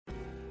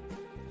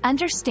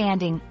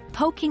Understanding,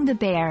 poking the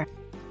bear.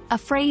 A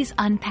phrase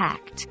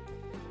unpacked.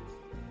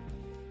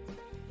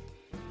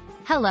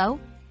 Hello,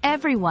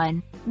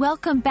 everyone.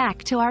 Welcome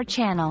back to our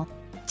channel.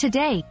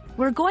 Today,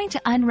 we're going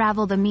to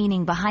unravel the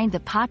meaning behind the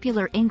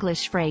popular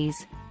English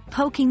phrase,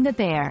 poking the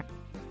bear.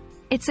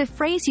 It's a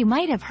phrase you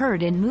might have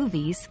heard in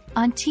movies,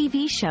 on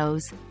TV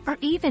shows, or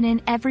even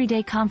in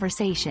everyday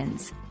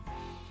conversations.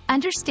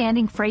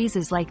 Understanding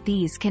phrases like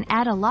these can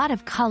add a lot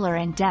of color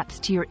and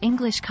depth to your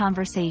English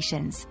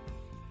conversations.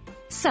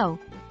 So,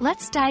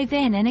 let's dive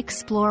in and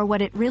explore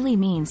what it really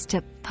means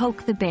to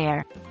poke the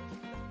bear.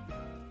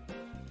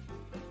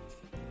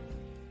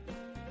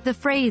 The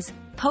phrase,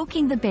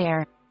 poking the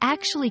bear,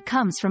 actually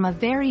comes from a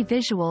very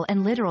visual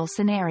and literal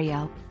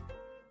scenario.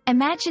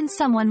 Imagine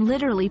someone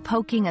literally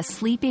poking a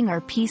sleeping or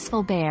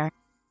peaceful bear.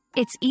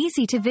 It's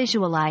easy to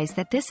visualize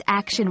that this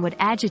action would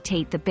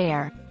agitate the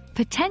bear,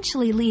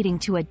 potentially leading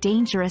to a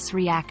dangerous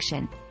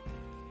reaction.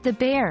 The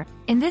bear,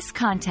 in this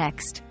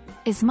context,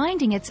 is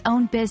minding its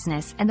own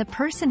business and the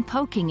person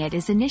poking it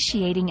is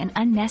initiating an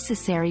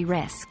unnecessary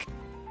risk.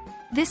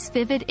 This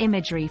vivid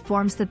imagery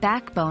forms the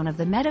backbone of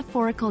the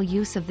metaphorical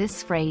use of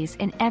this phrase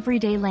in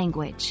everyday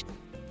language.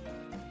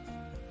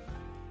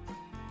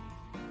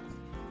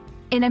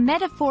 In a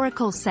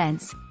metaphorical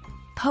sense,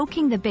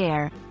 poking the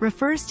bear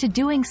refers to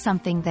doing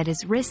something that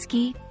is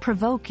risky,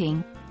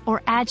 provoking,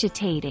 or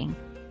agitating,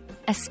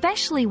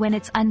 especially when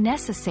it's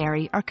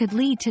unnecessary or could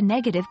lead to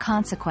negative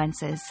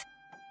consequences.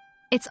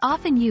 It's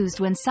often used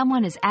when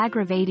someone is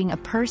aggravating a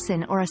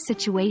person or a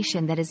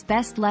situation that is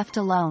best left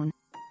alone.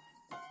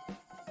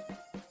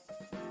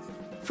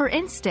 For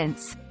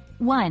instance,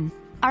 1.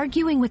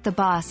 Arguing with the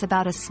boss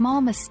about a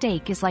small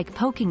mistake is like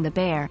poking the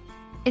bear.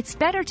 It's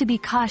better to be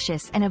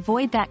cautious and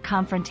avoid that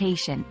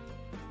confrontation.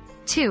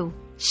 2.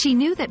 She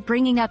knew that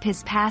bringing up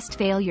his past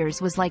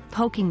failures was like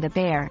poking the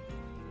bear,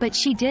 but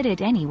she did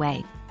it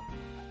anyway.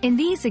 In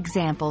these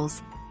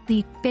examples,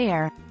 the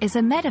bear is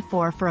a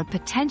metaphor for a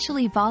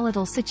potentially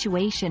volatile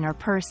situation or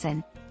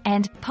person,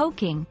 and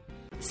poking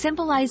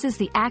symbolizes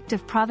the act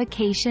of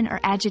provocation or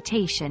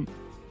agitation.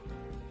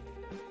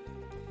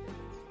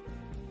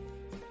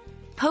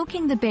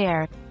 Poking the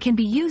bear can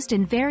be used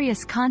in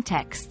various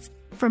contexts,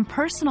 from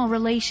personal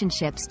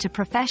relationships to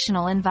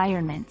professional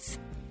environments.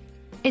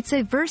 It's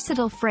a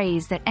versatile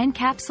phrase that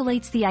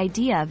encapsulates the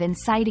idea of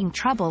inciting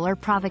trouble or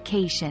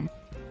provocation.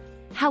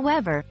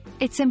 However,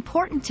 it's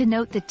important to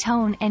note the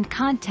tone and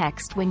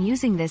context when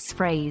using this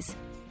phrase,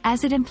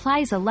 as it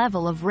implies a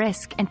level of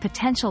risk and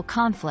potential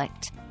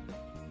conflict.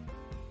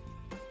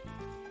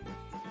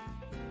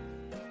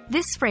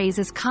 This phrase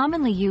is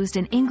commonly used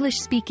in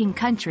English-speaking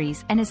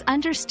countries and is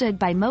understood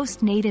by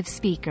most native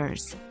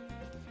speakers.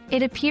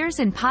 It appears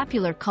in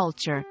popular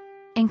culture,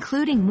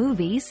 including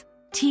movies,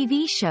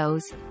 TV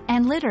shows,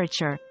 and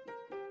literature,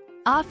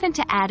 often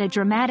to add a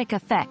dramatic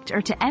effect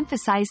or to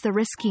emphasize the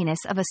riskiness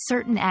of a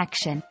certain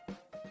action.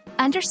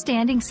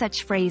 Understanding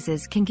such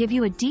phrases can give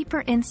you a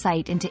deeper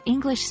insight into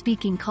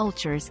English-speaking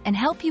cultures and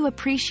help you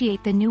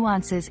appreciate the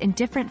nuances in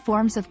different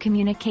forms of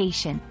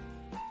communication.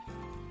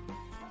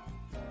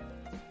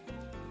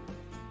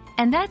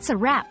 And that's a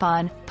wrap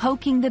on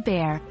poking the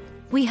bear.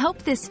 We hope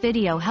this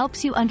video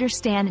helps you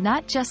understand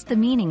not just the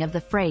meaning of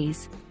the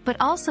phrase, but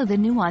also the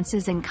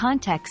nuances and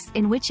contexts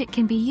in which it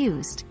can be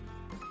used.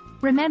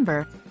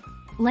 Remember,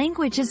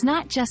 language is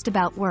not just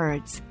about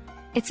words.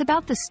 It's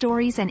about the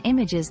stories and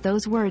images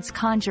those words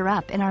conjure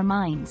up in our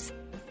minds.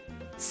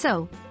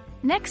 So,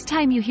 next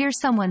time you hear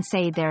someone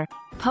say they're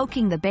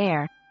poking the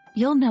bear,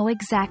 you'll know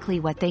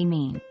exactly what they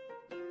mean.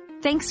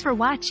 Thanks for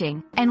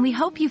watching, and we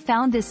hope you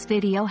found this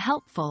video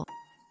helpful.